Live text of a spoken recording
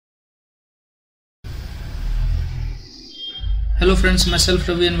Hello friends, myself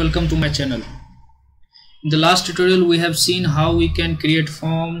Ravi and welcome to my channel. In the last tutorial we have seen how we can create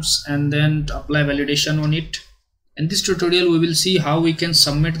forms and then apply validation on it. In this tutorial we will see how we can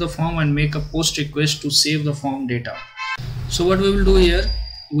submit the form and make a post request to save the form data. So what we will do here,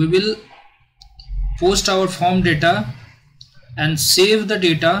 we will post our form data and save the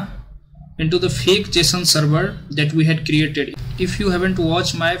data into the fake JSON server that we had created. If you haven't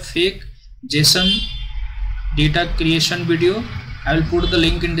watched my fake JSON data creation video, I will put the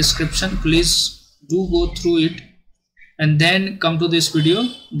link in description. Please do go through it and then come to this video,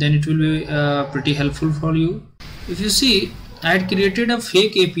 then it will be pretty helpful for you. If you see, I had created a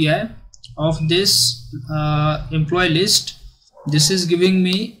fake API of this employee list. This is giving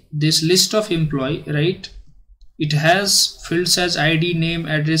me this list of employee, right? It has fields as ID, name,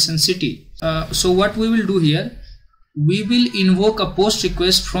 address and city. So what we will do here, we will invoke a post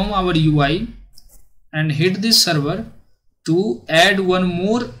request from our UI and hit this server to add one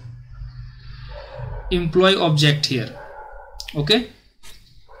more employee object here. Okay,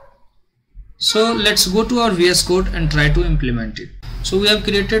 so let's go to our VS Code and try to implement it. So we have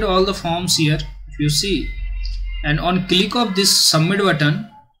created all the forms here, if you see, and on click of this submit button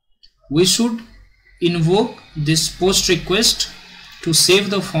we should invoke this post request to save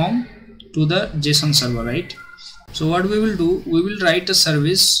the form to the JSON server, right? So what we will do, we will write a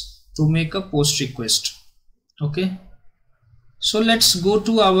service to make a post request. Okay, so let's go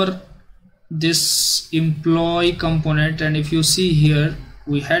to our this employee component, and if you see here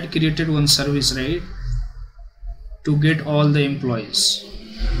we had created one service, right, to get all the employees.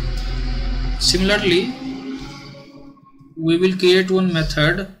 Similarly we will create one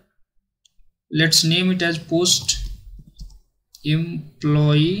method. Let's name it as post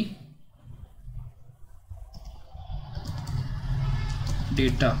employee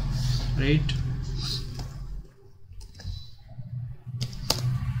data, right?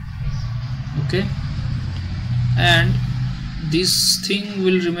 Okay, and this thing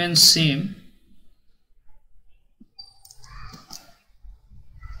will remain same.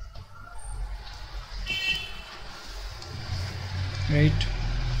 Right,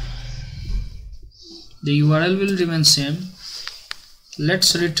 the URL will remain same.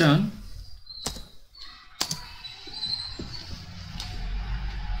 Let's return.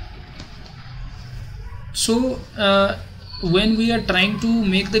 So when we are trying to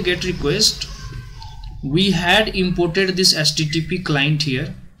make the GET request, we had imported this HTTP client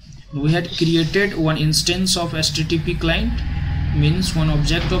here. We had created one instance of HTTP client, means one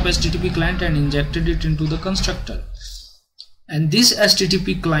object of HTTP client, and injected it into the constructor. And this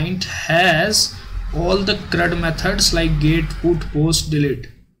HTTP client has all the CRUD methods like get, put, post, delete.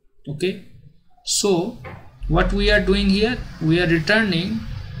 Okay, so what we are doing here, we are returning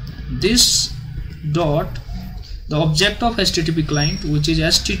this dot, the object of HTTP client, which is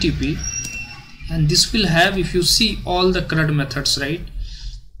HTTP, and this will have, if you see, all the CRUD methods, right?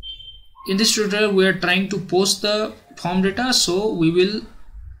 In this tutorial we are trying to post the form data, so we will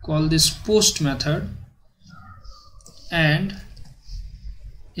call this post method, and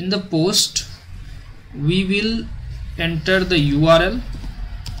in the post we will enter the URL.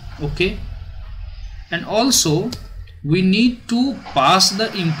 Okay, and also we need to pass the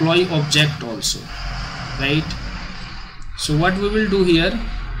employee object also, right? So what we will do here,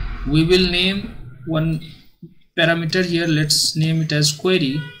 we will name one parameter here. Let's name it as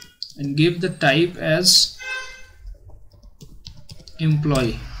query and give the type as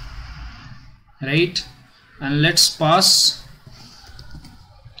employee, right? And let's pass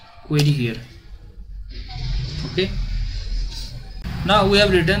query here. Okay, now we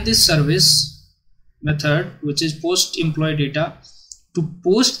have written this service method, which is post employee data, to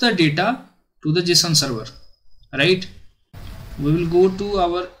post the data to the JSON server, right? We will go to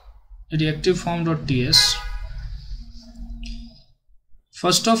our reactive form.ts.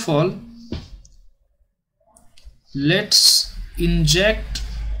 First of all, let's inject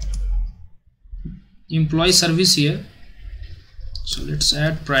employee service here. So let's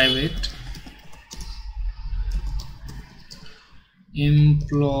add private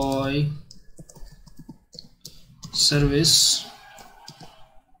employee service.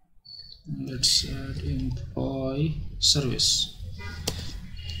 Let's add employee service.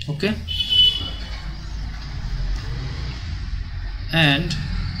 Okay, and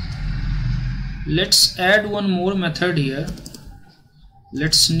let's add one more method here.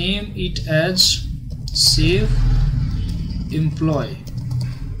 Let's name it as save employee.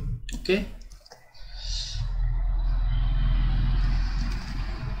 Okay,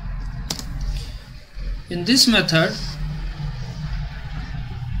 in this method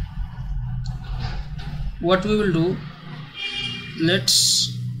what we will do,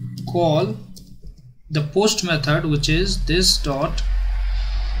 let's call the post method, which is this dot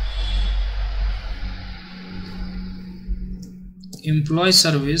employee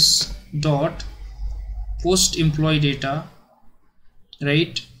service dot post employee data,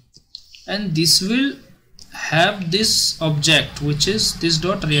 right? And this will have this object, which is this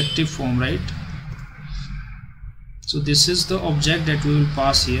dot reactive form, right? So this is the object that we will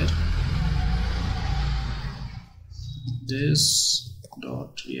pass here, this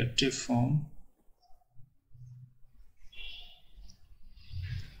dot reactive form.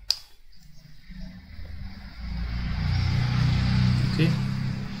 Okay,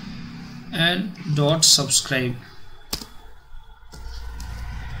 and dot subscribe.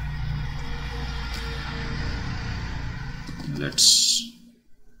 Let's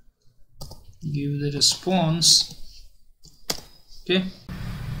give the response. Okay,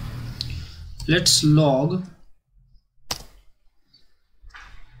 let's log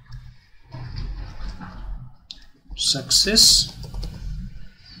success,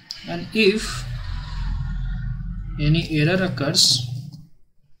 and if any error occurs,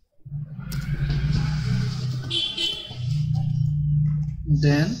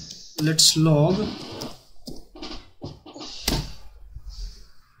 then let's log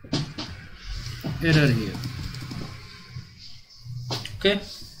error here. Okay,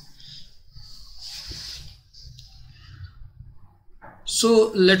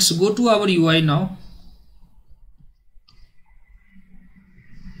 so let's go to our UI now.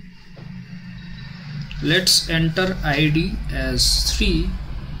 Let's enter ID as 3.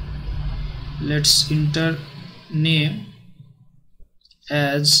 Let's enter name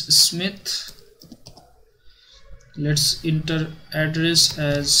as Smith. Let's enter address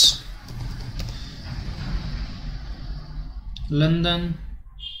as London.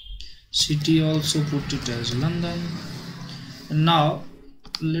 City also put it as London. And now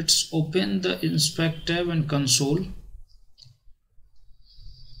let's open the inspect tab and console.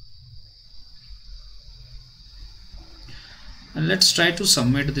 And let's try to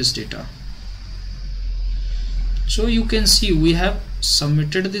submit this data. So you can see we have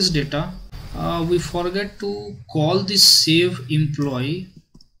submitted this data. We forget to call this save employee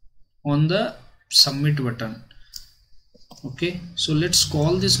on the submit button. Okay, so let's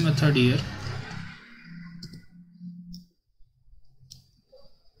call this method here.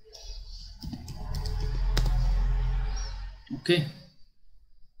 Okay,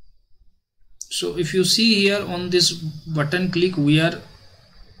 so if you see here on this button click, we are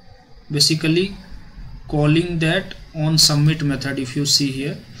basically calling that on submit method. If you see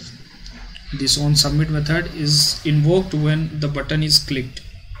here, this on submit method is invoked when the button is clicked,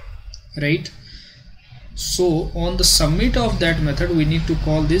 right? So on the submit of that method, we need to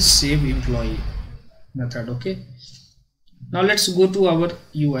call this save employee method. Okay, now let's go to our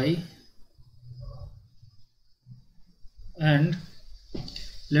UI and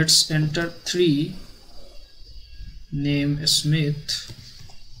let's enter 3, name Smith,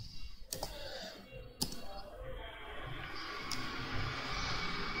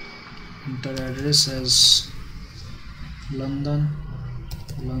 enter address as London,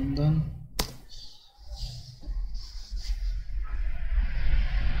 London,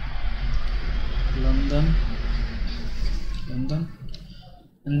 London, London,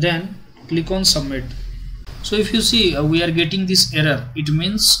 and then click on submit. So if you see we are getting this error, it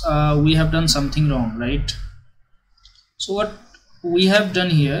means we have done something wrong, right? So what we have done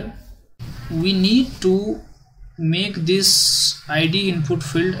here, we need to make this ID input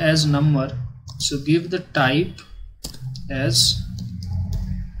field as number. So give the type as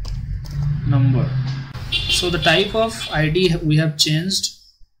number. So the type of ID we have changed.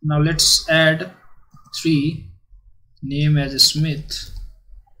 Now let's add 3, name as Smith.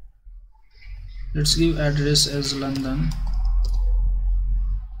 Let's give address as London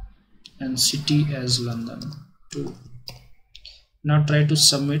and city as London 2. Now try to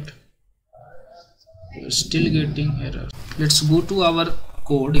submit. We are still getting error. Let's go to our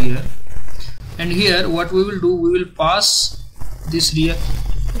code here, and here what we will do, we will pass this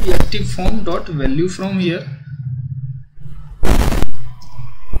reactive form dot value from here.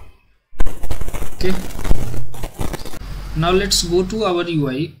 Okay, now let's go to our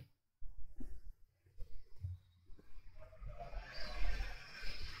UI.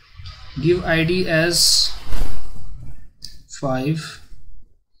 Give ID as 5,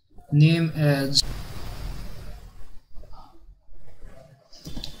 name as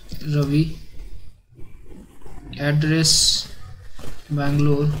Ravi, address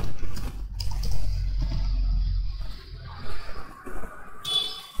Bangalore,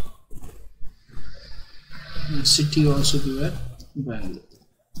 and city also give it Bangalore.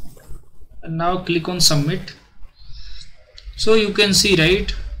 And now click on submit. So you can see,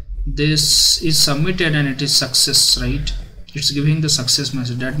 right, this is submitted and it is success, right? It's giving the success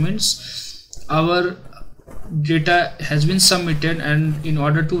message. That means our data has been submitted. And in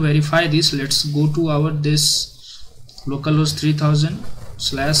order to verify this, let's go to our this localhost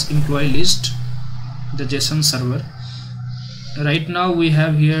 3000/employee list, the JSON server. Right now we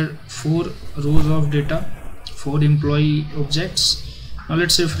have here 4 rows of data, 4 employee objects. Now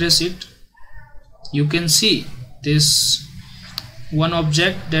let's refresh it. You can see this one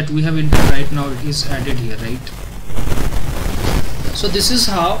object that we have entered right now, it is added here, right? So this is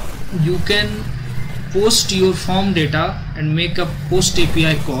how you can post your form data and make a post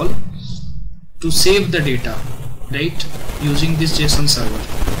API call to save the data, right, using this JSON server.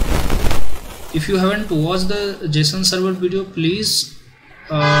 If you haven't watched the JSON server video, please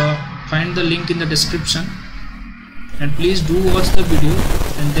find the link in the description, and please do watch the video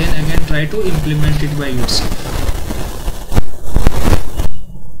and then again try to implement it by yourself.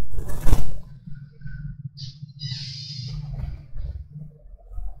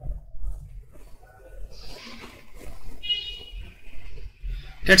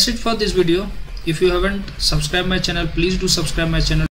 That's it for this video. If you haven't subscribed my channel, please do subscribe my channel.